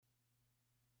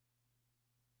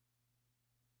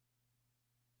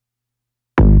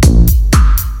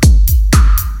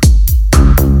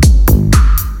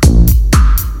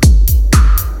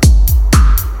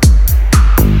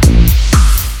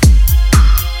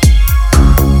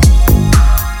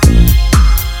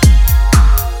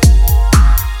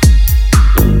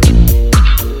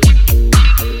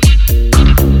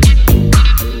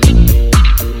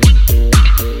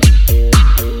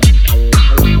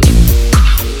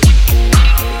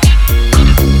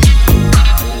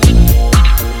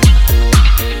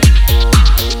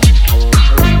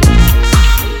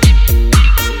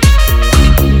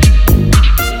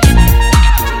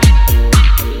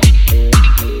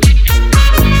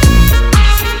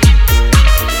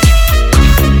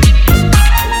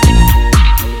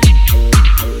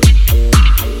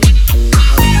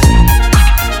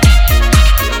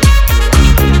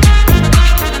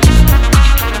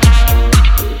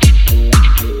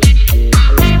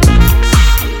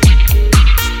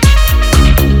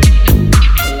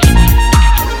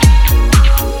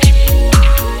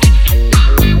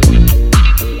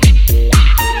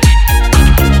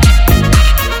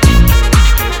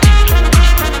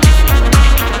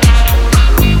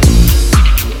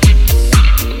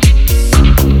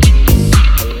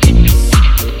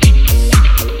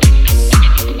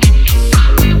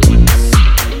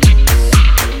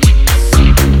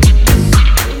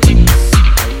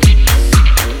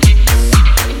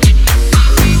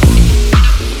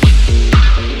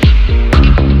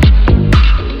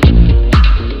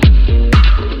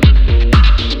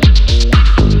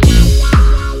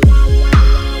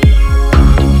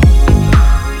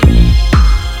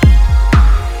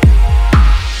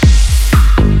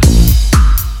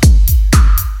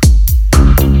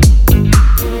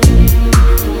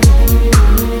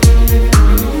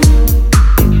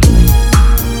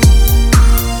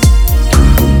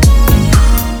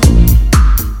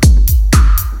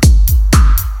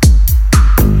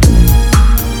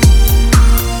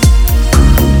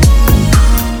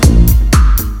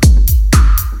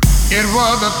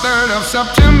3rd of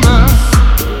September.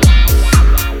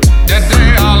 That day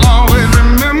I'll always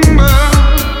remember.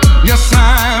 Yes,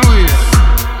 I will.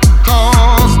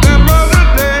 'Cause that was the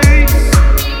day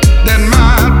that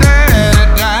my daddy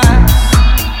died.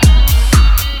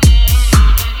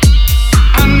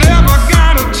 I never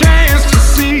got a chance to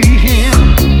see him.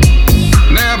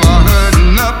 Never heard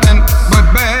nothing but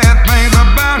bad things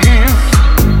about him.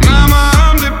 Mama,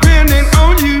 I'm depending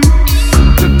on you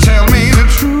to tell me the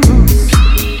truth.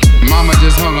 Mama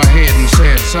just hung her head and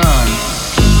said, son,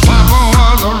 Papa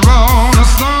was a rolling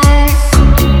stone.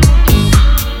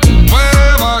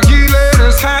 Wherever he laid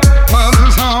his hat was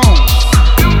his home.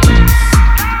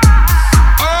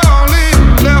 All he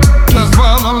left us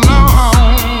was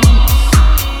alone.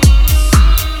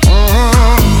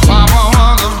 Oh, Papa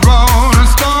was a rolling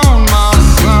stone, my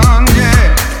son, yeah.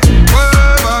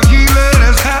 Wherever he laid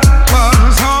his hat was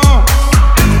his home.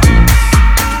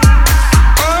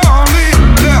 All he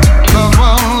left us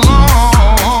was alone.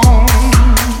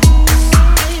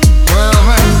 Well,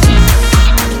 man.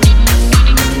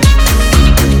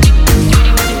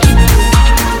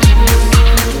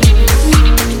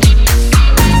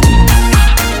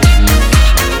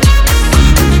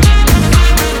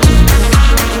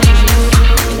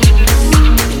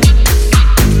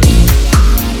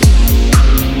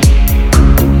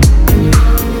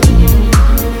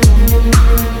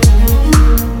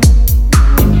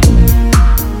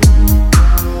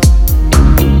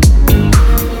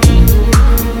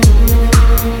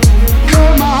 Hey,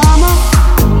 mama,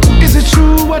 is it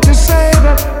true what they say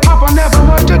that Papa never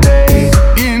worked a day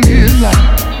in his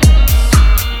life?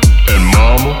 And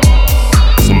mama,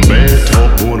 some bad talk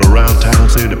going around town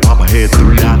saying that Papa had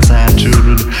 3 outside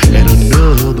children and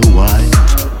another wife.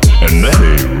 And that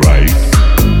ain't right.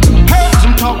 Heard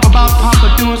some talk about Papa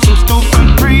doing some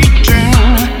storefront preaching,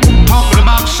 talking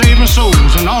about saving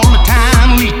souls and all the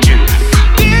time leeching,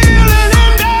 dealing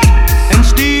in debt and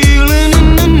stealing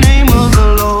in the name of the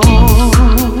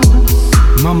Lord.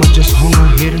 Mama just hung her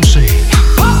head and said,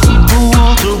 Papa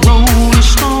was a rolling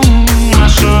stone, my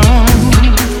son.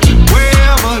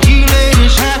 Wherever he laid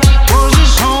his hat was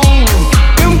his home.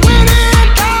 And when he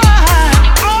died,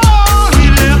 all he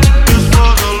left us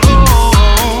was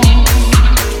alone.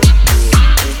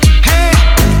 Hey,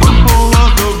 Papa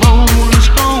was a rolling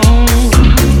stone.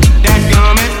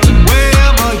 Dadgummit,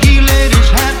 wherever he laid his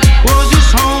hat was his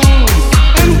home.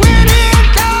 And when he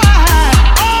died,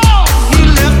 all he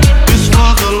left us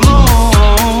was alone.